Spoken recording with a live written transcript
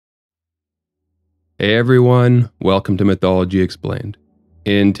Hey everyone, welcome to Mythology Explained.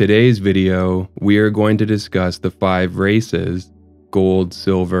 In today's video, we are going to discuss the 5 races, gold,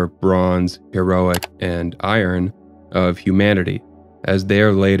 silver, bronze, heroic, and iron, of humanity, as they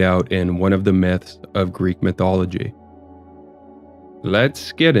are laid out in one of the myths of Greek mythology.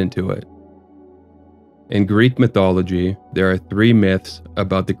 Let's get into it. In Greek mythology, there are 3 myths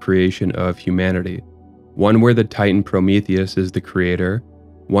about the creation of humanity. One where the Titan Prometheus is the creator,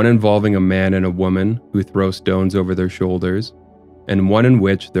 one involving a man and a woman who throw stones over their shoulders, and one in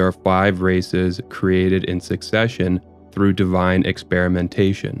which there are 5 races created in succession through divine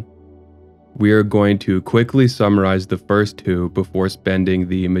experimentation. We are going to quickly summarize the first 2 before spending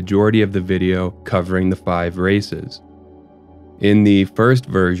the majority of the video covering the 5 races. In the first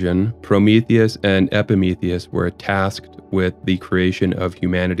version, Prometheus and Epimetheus were tasked with the creation of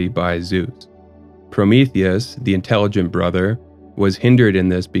humanity by Zeus. Prometheus, the intelligent brother, was hindered in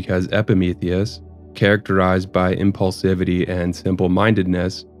this because Epimetheus, characterized by impulsivity and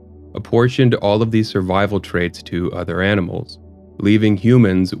simplemindedness, apportioned all of these survival traits to other animals, leaving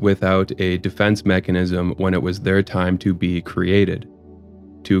humans without a defense mechanism when it was their time to be created.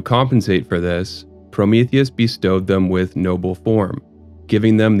 To compensate for this, Prometheus bestowed them with noble form,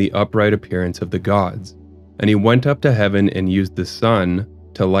 giving them the upright appearance of the gods, and he went up to heaven and used the sun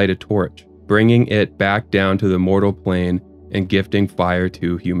to light a torch, bringing it back down to the mortal plane and gifting fire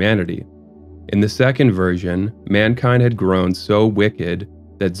to humanity. In the second version, mankind had grown so wicked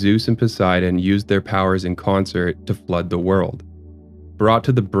that Zeus and Poseidon used their powers in concert to flood the world. Brought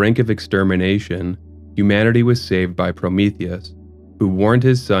to the brink of extermination, humanity was saved by Prometheus, who warned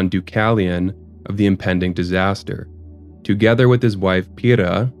his son Deucalion of the impending disaster. Together with his wife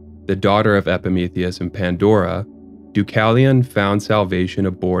Pyrrha, the daughter of Epimetheus and Pandora, Deucalion found salvation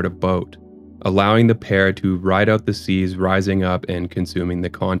aboard a boat, allowing the pair to ride out the seas rising up and consuming the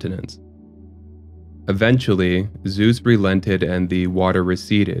continents. Eventually, Zeus relented and the water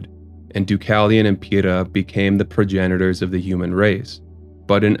receded, and Deucalion and Pyrrha became the progenitors of the human race,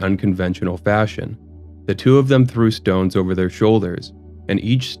 but in unconventional fashion. The 2 of them threw stones over their shoulders, and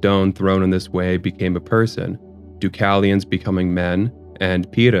each stone thrown in this way became a person, Deucalion's becoming men,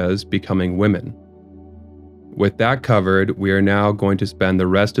 and Pyrrha's becoming women. With that covered, we are now going to spend the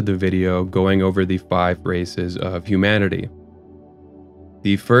rest of the video going over the 5 races of humanity.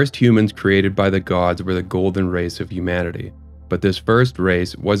 The first humans created by the gods were the golden race of humanity, but this first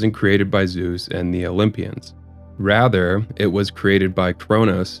race wasn't created by Zeus and the Olympians. Rather, it was created by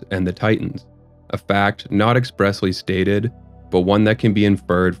Kronos and the Titans, a fact not expressly stated, but one that can be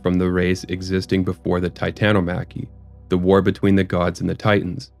inferred from the race existing before the Titanomachy, the war between the gods and the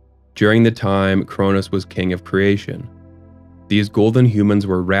Titans, during the time Kronos was king of creation. These golden humans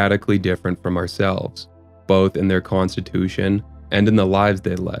were radically different from ourselves, both in their constitution and in the lives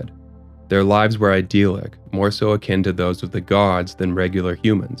they led. Their lives were idyllic, more so akin to those of the gods than regular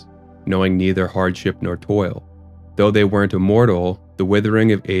humans, knowing neither hardship nor toil. Though they weren't immortal, the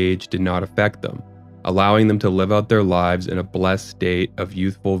withering of age did not affect them, allowing them to live out their lives in a blessed state of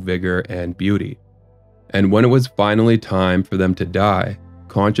youthful vigor and beauty. And when it was finally time for them to die,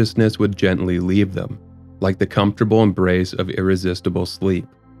 consciousness would gently leave them, like the comfortable embrace of irresistible sleep.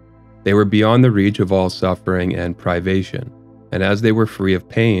 They were beyond the reach of all suffering and privation, and as they were free of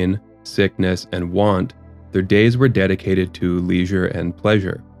pain, sickness, and want, their days were dedicated to leisure and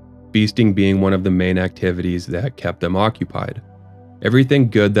pleasure, feasting being one of the main activities that kept them occupied. Everything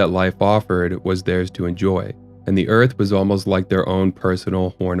good that life offered was theirs to enjoy, and the earth was almost like their own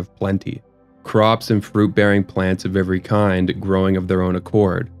personal horn of plenty. Crops and fruit-bearing plants of every kind growing of their own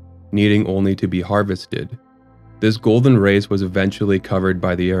accord, needing only to be harvested. This golden race was eventually covered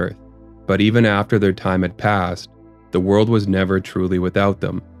by the earth, but even after their time had passed, the world was never truly without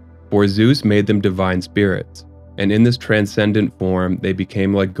them, for Zeus made them divine spirits, and in this transcendent form they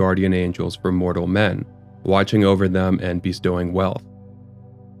became like guardian angels for mortal men, watching over them and bestowing wealth.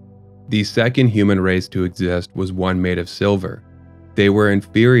 The second human race to exist was one made of silver. They were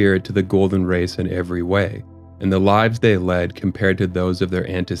inferior to the golden race in every way, and the lives they led compared to those of their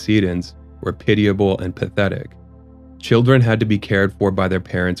antecedents were pitiable and pathetic. Children had to be cared for by their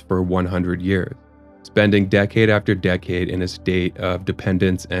parents for 100 years, spending decade after decade in a state of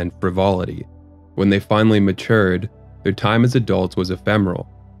dependence and frivolity. When they finally matured, their time as adults was ephemeral,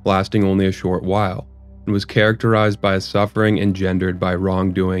 lasting only a short while, and was characterized by a suffering engendered by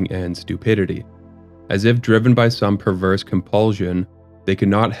wrongdoing and stupidity. As if driven by some perverse compulsion, they could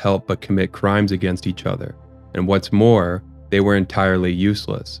not help but commit crimes against each other, and what's more, they were entirely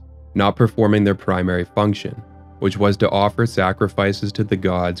useless, not performing their primary function, which was to offer sacrifices to the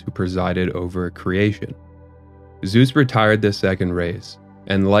gods who presided over creation. Zeus retired this second race,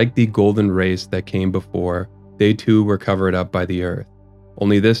 and like the golden race that came before, they too were covered up by the earth.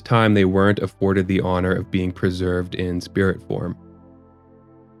 Only this time they weren't afforded the honor of being preserved in spirit form.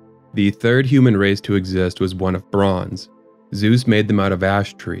 The third human race to exist was one of bronze. Zeus made them out of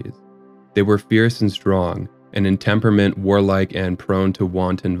ash trees. They were fierce and strong, and in temperament warlike and prone to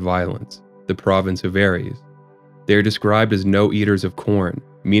wanton violence, the province of Ares. They are described as no eaters of corn,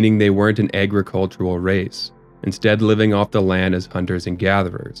 meaning they weren't an agricultural race, instead living off the land as hunters and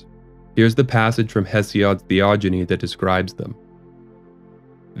gatherers. Here's the passage from Hesiod's Theogony that describes them.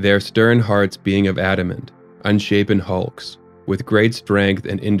 Their stern hearts being of adamant, unshapen hulks, with great strength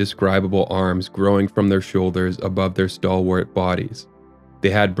and indescribable arms growing from their shoulders above their stalwart bodies. They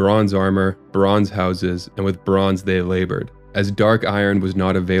had bronze armor, bronze houses, and with bronze they labored, as dark iron was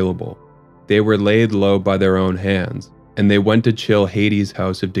not available. They were laid low by their own hands, and they went to chill Hades'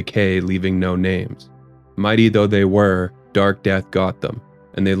 house of decay, leaving no names. Mighty though they were, dark death got them,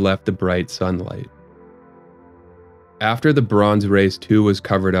 and they left the bright sunlight. After the bronze race too was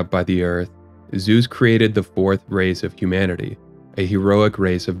covered up by the earth, Zeus created the fourth race of humanity, a heroic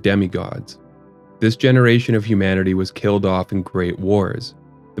race of demigods. This generation of humanity was killed off in great wars,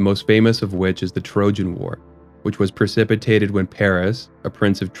 the most famous of which is the Trojan War, which was precipitated when Paris, a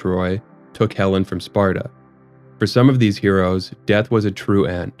prince of Troy, took Helen from Sparta. For some of these heroes, death was a true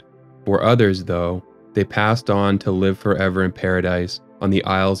end. For others, though, they passed on to live forever in paradise on the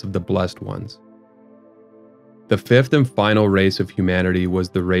Isles of the Blessed Ones. The fifth and final race of humanity was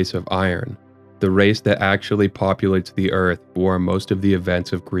the race of iron, the race that actually populates the earth for most of the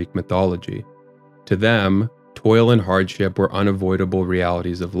events of Greek mythology. To them, toil and hardship were unavoidable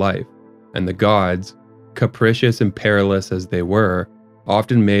realities of life, and the gods, capricious and perilous as they were,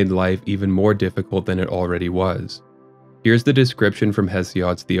 often made life even more difficult than it already was. Here's the description from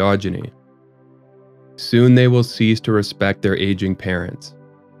Hesiod's Theogony. Soon they will cease to respect their aging parents,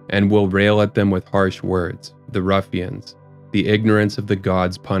 and will rail at them with harsh words, the ruffians, the ignorance of the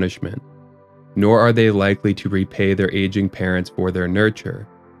gods' punishment. Nor are they likely to repay their aging parents for their nurture.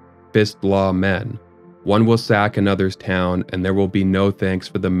 Fist law men. One will sack another's town, and there will be no thanks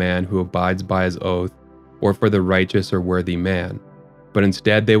for the man who abides by his oath, or for the righteous or worthy man. But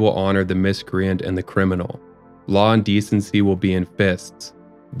instead they will honor the miscreant and the criminal. Law and decency will be in fists.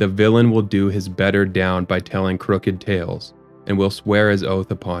 The villain will do his better down by telling crooked tales, and will swear his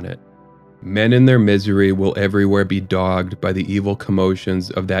oath upon it. Men in their misery will everywhere be dogged by the evil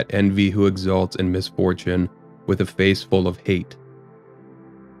commotions of that envy who exults in misfortune with a face full of hate.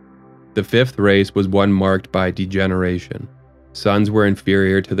 The fifth race was one marked by degeneration. Sons were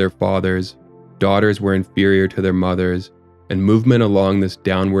inferior to their fathers, daughters were inferior to their mothers, and movement along this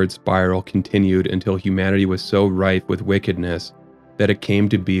downward spiral continued until humanity was so rife with wickedness that it came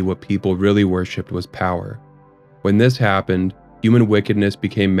to be what people really worshipped was power. When this happened, human wickedness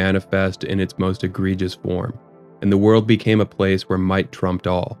became manifest in its most egregious form, and the world became a place where might trumped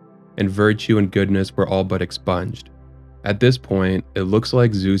all, and virtue and goodness were all but expunged. At this point, it looks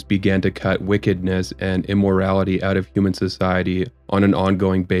like Zeus began to cut wickedness and immorality out of human society on an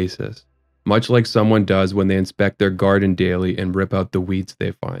ongoing basis, much like someone does when they inspect their garden daily and rip out the weeds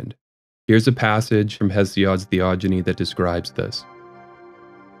they find. Here's a passage from Hesiod's Theogony that describes this.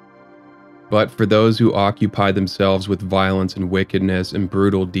 But for those who occupy themselves with violence and wickedness and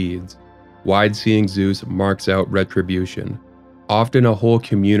brutal deeds, wide-seeing Zeus marks out retribution. Often a whole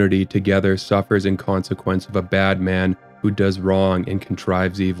community together suffers in consequence of a bad man who does wrong and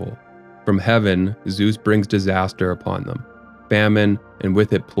contrives evil. From heaven, Zeus brings disaster upon them, famine, and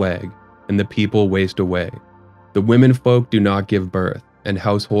with it plague, and the people waste away. The women folk do not give birth, and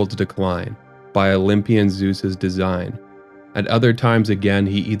households decline, by Olympian Zeus's design. At other times again,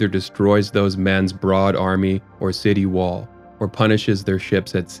 he either destroys those men's broad army or city wall, or punishes their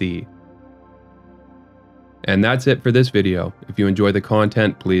ships at sea. And that's it for this video. If you enjoy the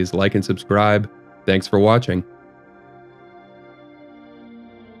content, please like and subscribe. Thanks for watching.